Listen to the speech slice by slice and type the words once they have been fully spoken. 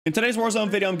In today's Warzone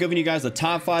video, I'm giving you guys the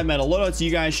top 5 meta loadouts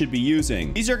you guys should be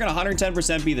using. These are going to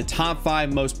 110% be the top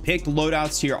 5 most picked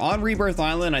loadouts here on Rebirth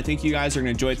Island. I think you guys are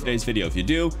going to enjoy today's video. If you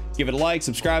do, give it a like,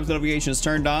 subscribe, notifications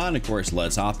turned on. Of course,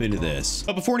 let's hop into this.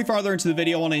 But before any farther into the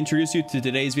video, I want to introduce you to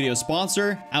today's video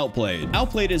sponsor, Outplayed.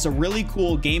 Outplayed is a really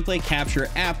cool gameplay capture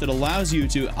app that allows you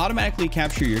to automatically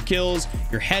capture your kills,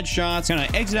 your headshots, kind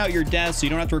of exit out your deaths so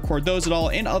you don't have to record those at all,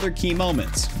 and other key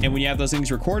moments. And when you have those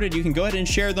things recorded, you can go ahead and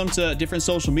share them to different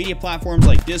social media platforms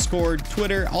like Discord,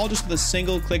 Twitter, all just with a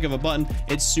single click of a button.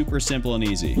 It's super simple and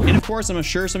easy. And of course, I'm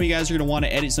sure some of you guys are going to want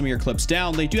to edit some of your clips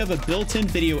down. They do have a built-in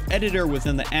video editor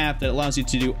within the app that allows you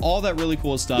to do all that really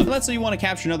cool stuff. And let's say you want to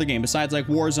capture another game besides like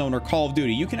Warzone or Call of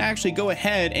Duty. You can actually go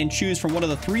ahead and choose from one of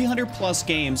the 300 plus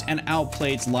games in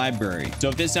Outplayed's library. So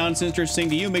if this sounds interesting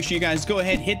to you, make sure you guys go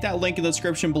ahead, hit that link in the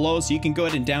description below so you can go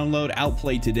ahead and download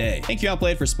Outplayed today. Thank you,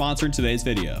 Outplayed, for sponsoring today's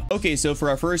video. Okay, so for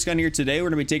our first gun here today, we're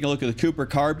going to be taking a look at the Cooper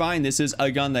Carbine. This is a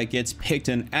gun that gets picked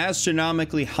an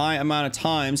astronomically high amount of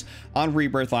times on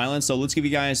Rebirth Island. So let's give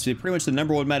you guys pretty much the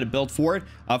 #1 meta build for it.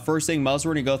 First thing, muzzle,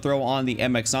 we're going to go throw on the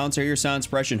MX silencer here, sound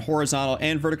suppression, horizontal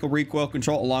and vertical recoil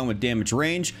control along with damage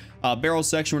range. Barrel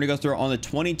section, we're going to go throw on the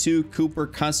 22 Cooper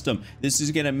Custom. This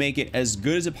is going to make it as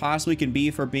good as it possibly can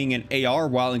be for being an AR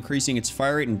while increasing its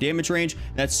fire rate and damage range.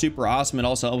 That's super awesome. It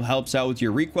also helps out with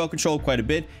your recoil control quite a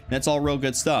bit. And that's all real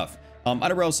good stuff.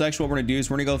 Out of barrel section, what we're going to do is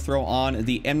we're going to go throw on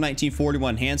the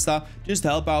M1941 hand stop just to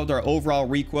help out with our overall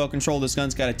recoil control. This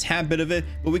gun's got a tad bit of it,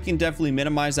 but we can definitely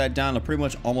minimize that down to pretty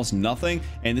much almost nothing,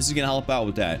 and this is going to help out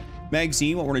with that.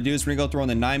 Magazine, what we're going to do is we're going to go throw on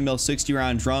the 9mm 60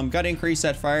 round drum. Got to increase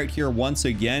that fire rate here once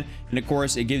again, and of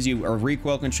course it gives you a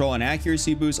recoil control and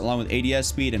accuracy boost along with ADS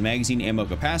speed and magazine ammo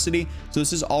capacity. So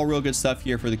this is all real good stuff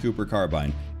here for the Cooper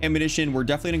Carbine. Ammunition, we're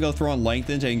definitely gonna go throw on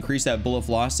lengthen to increase that bullet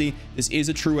velocity. This is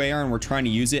a true AR and we're trying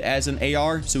to use it as an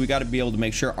AR, so we got to be able to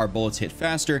make sure our bullets hit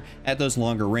faster at those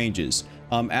longer ranges.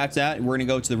 After that, we're gonna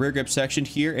go to the rear grip section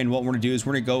here, and what we're gonna do is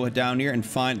we're gonna go down here and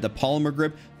find the polymer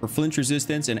grip for flinch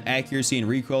resistance and accuracy and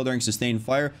recoil during sustained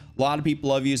fire. A lot of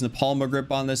people love using the polymer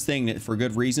grip on this thing for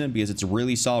good reason, because it's a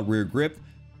really solid rear grip.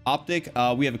 Optic,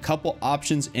 we have a couple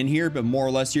options in here, but more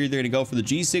or less you're either going to go for the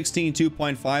G16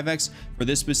 2.5x for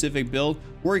this specific build,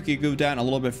 or you could go down a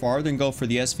little bit farther and go for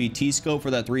the SVT scope for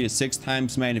that 3 to 6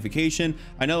 times magnification.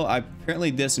 I know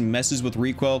apparently this messes with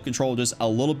recoil control just a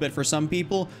little bit for some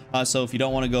people, so if you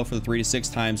don't want to go for the 3 to 6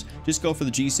 times, just go for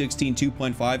the G16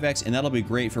 2.5x, and that'll be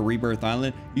great for Rebirth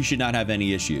Island. You should not have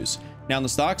any issues. Now in the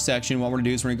stock section, what we're going to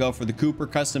do is we're going to go for the Cooper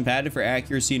Custom Padded for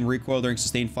accuracy and recoil during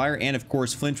sustained fire, and of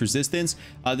course flinch resistance.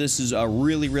 This is a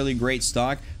really great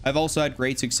stock. I've also had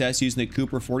great success using the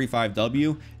Cooper 45W,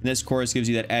 and this of course gives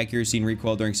you that accuracy and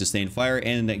recoil during sustained fire,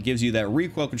 and that gives you that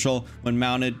recoil control when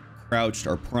mounted, crouched,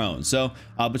 or prone. So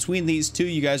between these two,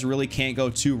 you guys really can't go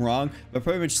too wrong, but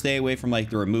pretty much stay away from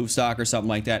like the remove stock or something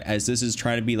like that, as this is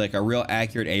trying to be like a real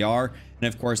accurate AR, and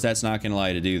of course that's not going to allow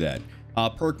you to do that.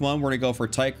 Perk 1, we're going to go for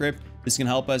tight grip. This can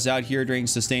help us out here during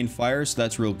sustained fire, so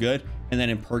that's real good. And then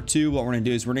in perk 2, what we're going to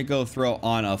do is we're going to go throw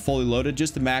on a fully loaded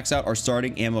just to max out our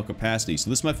starting ammo capacity. So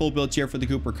this is my full build here for the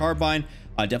Cooper Carbine.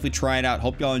 Definitely try it out.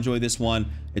 Hope y'all enjoy this one.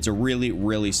 It's a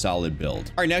really solid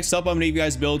build. All right, next up, I'm gonna give you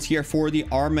guys builds here for the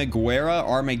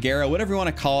Armaguerra, whatever you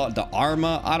want to call it, the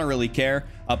Arma. I don't really care.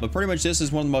 But pretty much this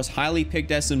is one of the most highly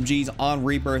picked SMGs on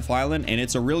Rebirth Island, and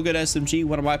it's a real good SMG,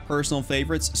 one of my personal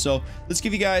favorites. So let's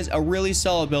give you guys a really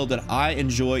solid build that I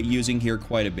enjoy using here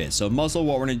quite a bit. So muzzle,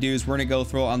 what we're gonna do is we're gonna go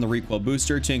throw on the recoil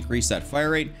booster to increase that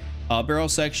fire rate. Barrel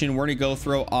section, we're going to go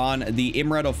throw on the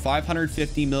Amaretto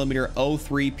 550mm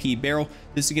 03P barrel.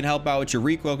 This is going to help out with your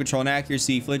recoil control and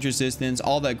accuracy, flinch resistance,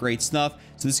 all that great stuff.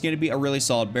 So this is going to be a really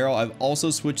solid barrel. I've also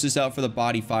switched this out for the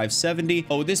body 570.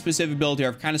 But with this specific build here,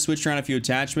 I've kind of switched around a few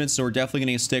attachments, so we're definitely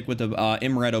going to stick with the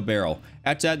Amaretto barrel.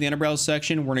 After that, the underbarrel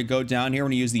section, we're going to go down here. We're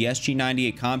going to use the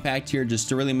SG98 compact here just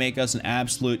to really make us an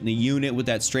absolute unit with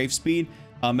that strafe speed.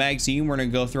 Magazine, we're going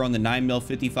to go through on the 9mm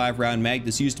 55 round mag.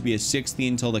 This used to be a 60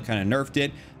 until they kind of nerfed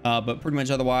it, but pretty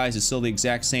much otherwise it's still the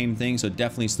exact same thing, so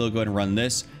definitely still go ahead and run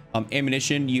this.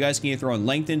 Ammunition, you guys can either throw on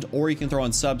lengthened or you can throw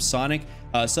on subsonic.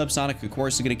 Subsonic, of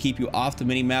course, is going to keep you off the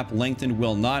mini map. Lengthened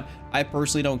will not. I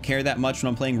personally don't care that much when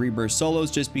I'm playing Rebirth solos,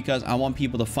 just because I want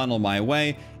people to funnel my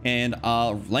way, and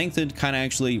lengthened kind of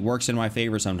actually works in my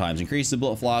favor sometimes. Increases the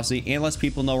bullet velocity and lets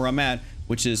people know where I'm at,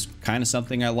 which is kind of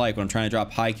something I like when I'm trying to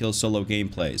drop high kill solo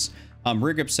gameplays.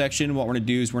 Rear grip section, what we're going to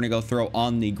do is we're going to go throw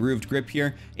on the grooved grip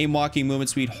here. Aim walking, movement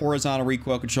speed, horizontal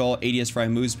recoil control, ADS fry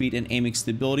move speed, and aiming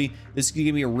stability. This is going to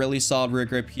give me a really solid rear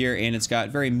grip here, and it's got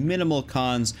very minimal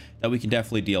cons that we can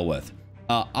definitely deal with.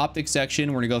 Optic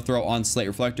section, we're gonna go throw on slate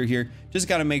reflector here. Just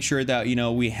got to make sure that, you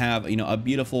know, we have, you know, a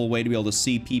beautiful way to be able to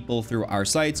see people through our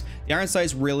sights. The iron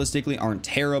sights realistically aren't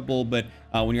terrible, but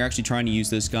when you're actually trying to use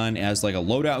this gun as like a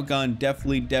loadout gun,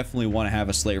 definitely want to have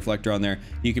a slate reflector on there.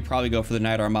 You could probably go for the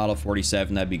Night Armor Model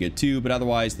 47, that'd be good too, but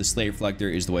otherwise the slate reflector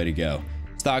is the way to go.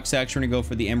 Stock section, we're gonna go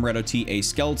for the Amaretto TA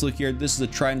skeletal here. This is a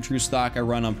tried and true stock I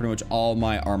run on pretty much all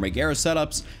my Armaguerra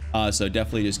setups, so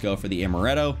definitely just go for the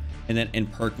Amaretto. And then in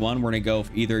perk 1, we're gonna go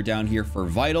either down here for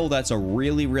Vital. That's a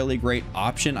really great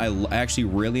option. I actually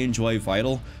really enjoy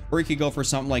Vital. Or you could go for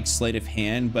something like Sleight of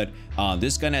Hand, but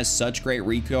this gun has such great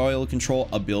recoil control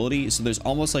ability, so there's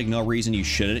almost like no reason you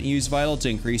shouldn't use Vital to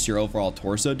increase your overall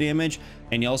torso damage.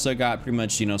 And you also got pretty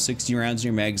much, you know, 60 rounds in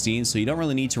your magazine, so you don't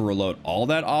really need to reload all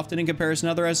that often in comparison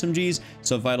to other SMGs,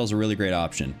 so Vital's a really great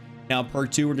option. Now,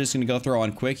 perk 2, we're just going to go throw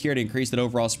on quick here to increase that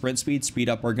overall sprint speed, speed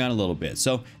up our gun a little bit.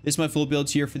 So this is my full build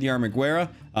here for the Armaguerra.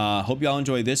 Hope y'all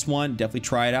enjoy this one. Definitely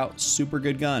try it out. Super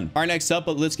good gun. All right, next up,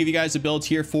 let's give you guys a build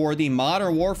here for the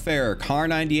Modern Warfare Kar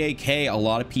 98K. A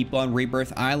lot of people on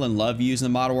Rebirth Island love using the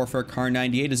Modern Warfare Kar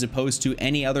 98 as opposed to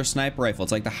any other sniper rifle.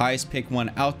 It's like the highest pick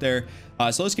one out there.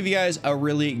 So let's give you guys a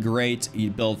really great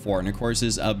build for it. And of course,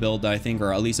 this is a build that I think,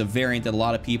 or at least a variant that a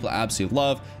lot of people absolutely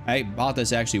love. I bought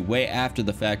this actually way after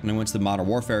the fact when I went to the Modern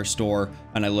Warfare store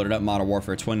and I loaded up Modern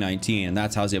Warfare 2019, and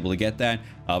that's how I was able to get that.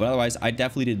 But otherwise, I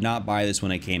definitely did not buy this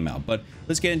when it came out. But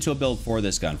let's get into a build for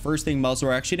this gun. First thing, muzzle,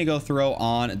 we're actually gonna go throw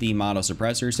on the mono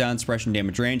suppressor, sound suppression,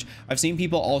 damage range. I've seen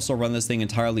people also run this thing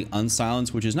entirely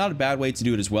unsilenced, which is not a bad way to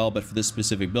do it as well. But for this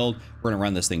specific build, we're gonna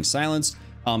run this thing silenced.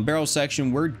 Barrel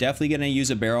section, we're definitely going to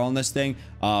use a barrel on this thing.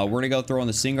 We're going to go throw on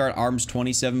the Singard arms,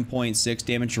 27.6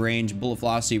 damage range, bullet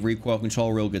velocity, recoil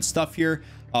control, real good stuff here.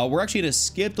 We're actually going to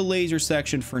skip the laser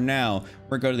section for now.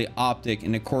 We're going to go to the optic,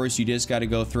 and of course you just got to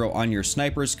go throw on your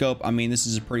sniper scope. I mean, this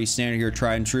is a pretty standard here,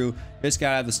 tried and true. Just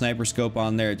got to have the sniper scope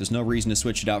on there. There's no reason to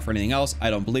switch it out for anything else. I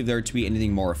don't believe there to be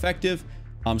anything more effective.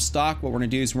 Stock, what we're gonna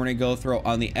do is we're gonna go throw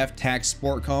on the F-Tac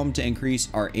Sport Comb to increase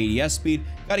our ADS speed.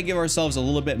 Got to give ourselves a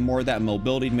little bit more of that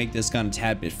mobility to make this gun a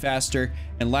tad bit faster.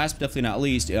 And last but definitely not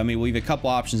least, I mean, we have a couple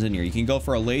options in here. You can go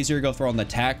for a laser, go throw on the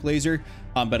TAC laser,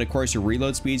 but of course your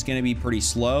reload speed is going to be pretty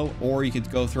slow. Or you could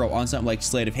go throw on something like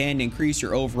Sleight of Hand to increase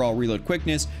your overall reload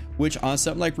quickness, which on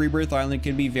something like Rebirth Island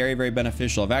can be very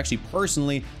beneficial. I've actually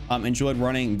personally enjoyed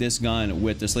running this gun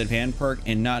with the Sleight of Hand perk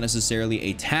and not necessarily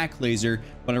a TAC laser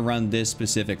when I run this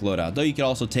specific loadout. Though you could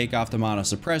also take off the mono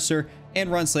suppressor and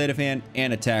run Sleight of Hand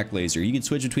and attack laser. You can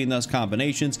switch between those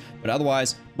combinations, but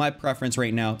otherwise my preference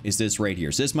right now is this right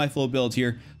here. So this is my full build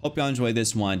here. Hope y'all enjoy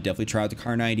this one. Definitely try out the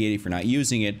Kar 98 if you're not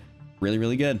using it.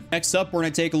 Really good. Next up, we're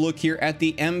going to take a look here at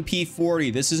the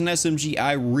MP40. This is an SMG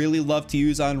I really love to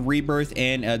use on Rebirth,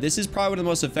 and this is probably one of the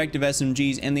most effective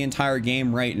SMGs in the entire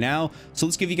game right now. So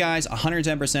let's give you guys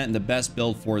 110% the best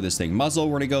build for this thing. Muzzle,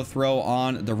 we're going to go throw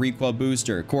on the recoil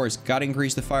booster. Of course, got to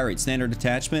increase the fire rate, standard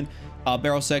attachment.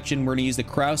 Barrel section, we're going to use the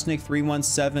Krausnik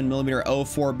 317mm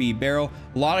 04B barrel.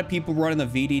 A lot of people running the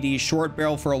VDD short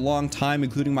barrel for a long time,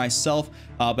 including myself,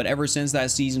 but ever since that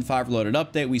Season 5 Reloaded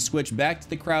update, we switched back to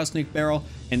the Krausnik barrel,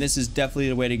 and this is definitely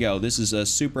the way to go. This is a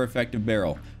super effective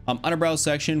barrel. Underbarrel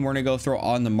section, we're going to go throw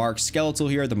on the Mark Skeletal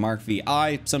here, the Mark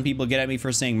VI. Some people get at me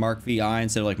for saying Mark VI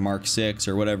instead of like Mark 6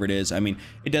 or whatever it is. I mean,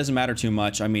 it doesn't matter too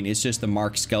much. I mean, it's just the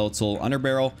Mark Skeletal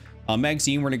underbarrel.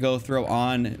 Magazine, we're gonna go throw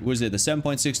on, was it the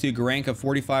 7.62 Garanka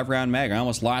 45 round mag? I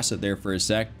almost lost it there for a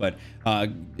sec, but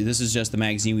this is just the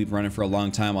magazine we've run it for a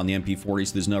long time on the MP40,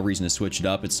 so there's no reason to switch it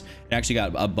up. It actually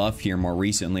got a buff here more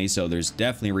recently, so there's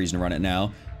definitely a reason to run it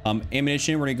now.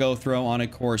 Ammunition, we're gonna go throw on,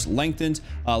 of course, lengthened.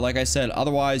 Like I said,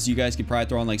 otherwise you guys could probably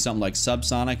throw on like something like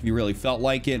subsonic if you really felt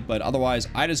like it, but otherwise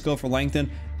I just go for lengthened.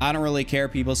 I don't really care.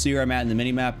 People see where I'm at in the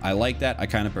mini map. I like that. I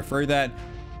kind of prefer that.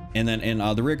 And then in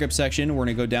the rear grip section, we're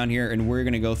gonna go down here and we're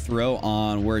gonna go throw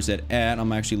on, where is it at?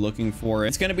 I'm actually looking for it.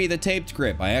 It's gonna be the taped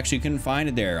grip. I actually couldn't find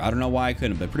it there. I don't know why I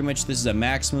couldn't, but pretty much this is a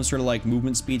maximum sort of like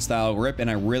movement speed style grip, and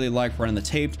I really like running the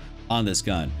taped on this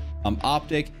gun.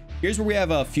 Optic, here's where we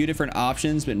have a few different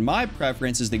options, but my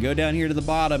preference is to go down here to the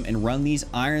bottom and run these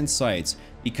iron sights,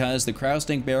 because the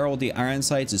Krausnik barrel with the iron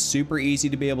sights is super easy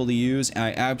to be able to use, and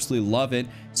I absolutely love it.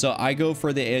 So I go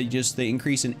for the just the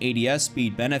increase in ADS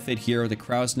speed benefit here with the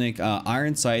Krausnik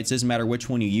iron sights. Doesn't matter which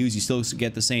one you use, you still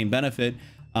get the same benefit.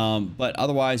 But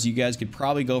otherwise you guys could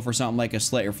probably go for something like a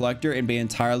Slate Reflector and be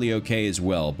entirely okay as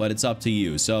well, but it's up to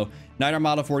you. So Night Armor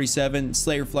Model 47,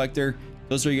 Slate Reflector,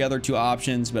 those are your other two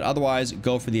options, but otherwise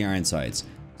go for the iron sights.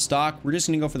 Stock, we're just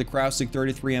going to go for the Krausnik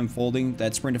 33M folding.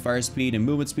 That sprint to fire speed and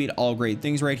movement speed, all great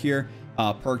things right here.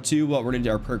 Perk 2, what we're going to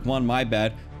do, or perk 1, my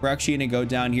bad. we're actually going to go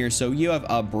down here. So you have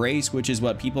a brace, which is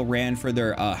what people ran for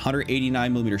their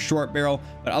 189mm short barrel,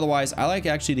 but otherwise I like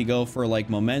actually to go for like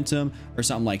momentum or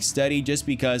something like steady, just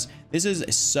because this is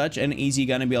such an easy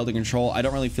gun to be able to control. I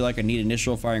don't really feel like I need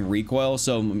initial firing recoil,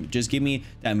 so just give me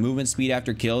that movement speed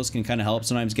after kills can kind of help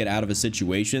sometimes get out of a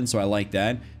situation, so I like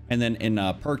that. And then in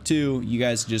perk 2, you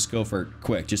guys just go for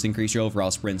quick, just increase your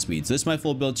overall sprint speed. So this is my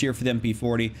full build here for the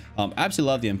MP40. Absolutely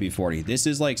love the MP40. This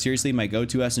is like seriously my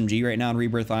go-to SMG right now on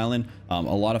Rebirth Island. A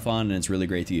lot of fun, and it's really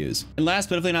great to use. And last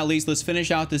but definitely not least, let's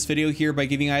finish out this video here by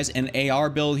giving you guys an AR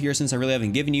build here, since I really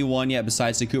haven't given you one yet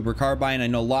besides the Cooper Carbine. I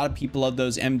know a lot of people love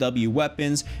those MW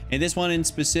weapons, and this one in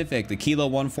specific, the Kilo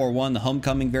 141, the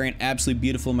Homecoming variant, absolutely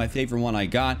beautiful, my favorite one I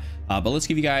got. But let's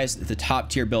give you guys the top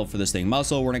tier build for this thing.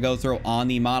 Muzzle, we're gonna go throw on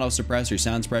the mono suppressor,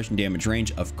 sound suppression, damage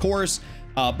range, of course.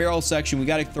 Barrel section, we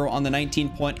got to throw on the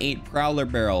 19.8 Prowler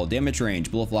barrel, damage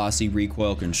range, bullet velocity,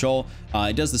 recoil control.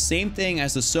 It does the same thing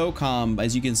as the SOCOM,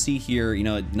 as you can see here. You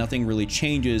know, nothing really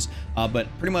changes, but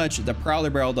pretty much the Prowler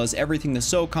barrel does everything the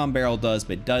SOCOM barrel does,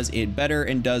 but does it better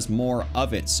and does more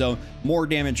of it. So more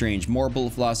damage range, more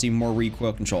bullet velocity, more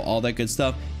recoil control, all that good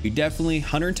stuff. You definitely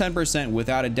 110%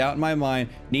 without a doubt in my mind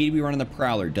need to be running the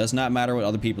Prowler. Does not matter what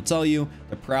other people tell you,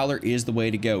 the Prowler is the way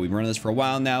to go. We've been running this for a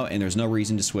while now, and there's no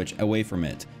reason to switch away from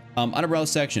it. Underbarrel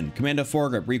section, commando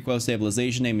foregrip, recoil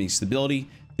stabilization, aiming stability.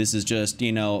 This is just,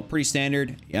 you know, pretty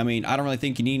standard. I mean, I don't really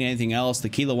think you need anything else. The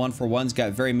Kilo 141's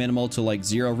got very minimal to like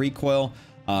 0 recoil,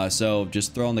 so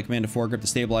just throw in the commando foregrip to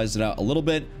stabilize it out a little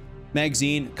bit.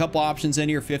 Magazine, a couple options in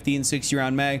here, 50 and 60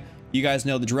 round mag. You guys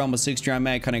know the drill. I'm a 60 round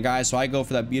mag kind of guy, so I go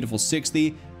for that beautiful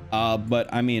 60. But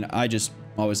I mean, I just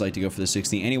always like to go for the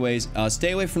 60 anyways.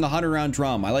 Stay away from the 100 round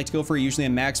drum. I like to go for usually a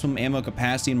maximum ammo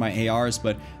capacity in my ARs,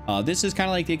 but this is kind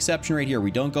of like the exception right here.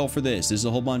 We don't go for this. This is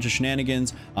a whole bunch of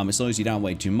shenanigans. As long as you don't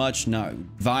weigh too much, not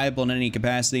viable in any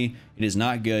capacity, it is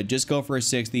not good. Just go for a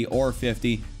 60 or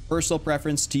 50. Personal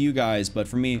preference to you guys, but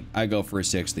for me, I go for a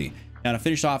 60. Now to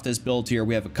finish off this build here,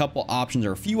 we have a couple options,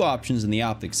 or a few options in the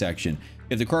optic section.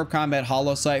 If the Corp Combat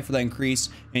Hollow sight for that increase,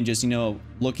 and just, you know,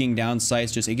 looking down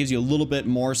sights, just it gives you a little bit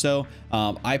more. So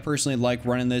I personally like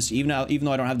running this, even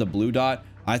though I don't have the blue dot.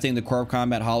 I think the Corp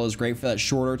Combat Hollow is great for that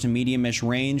shorter to medium-ish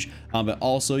range, but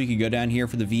also you can go down here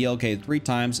for the VLK 3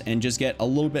 times and just get a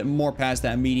little bit more past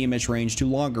that medium-ish range to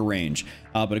longer range.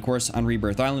 But of course, on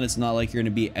Rebirth Island, it's not like you're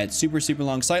going to be at super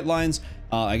long sight lines.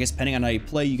 I guess depending on how you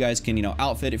play, you guys can, you know,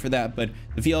 outfit it for that. But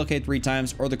the VLK 3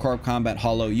 times or the Corp Combat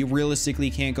Hollow, you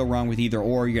realistically can't go wrong with either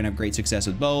or. You're going to have great success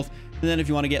with both. And then if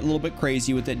you want to get a little bit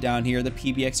crazy with it down here, the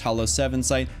PBX Hollow 7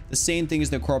 sight, the same thing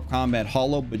as the Corp Combat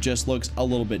Hollow, but just looks a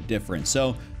little bit different.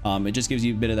 So it just gives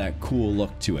you a bit of that cool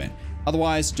look to it.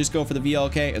 Otherwise, just go for the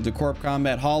VLK of the Corp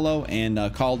Combat Hollow and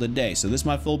call it a day. So this is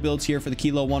my full builds here for the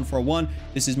Kilo 141.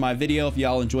 This is my video. If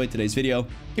y'all enjoyed today's video,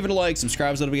 give it a like,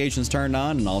 subscribe, notifications turned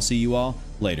on, and I'll see you all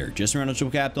later. Just remember to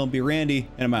cap, don't be Randy,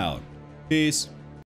 and I'm out. Peace.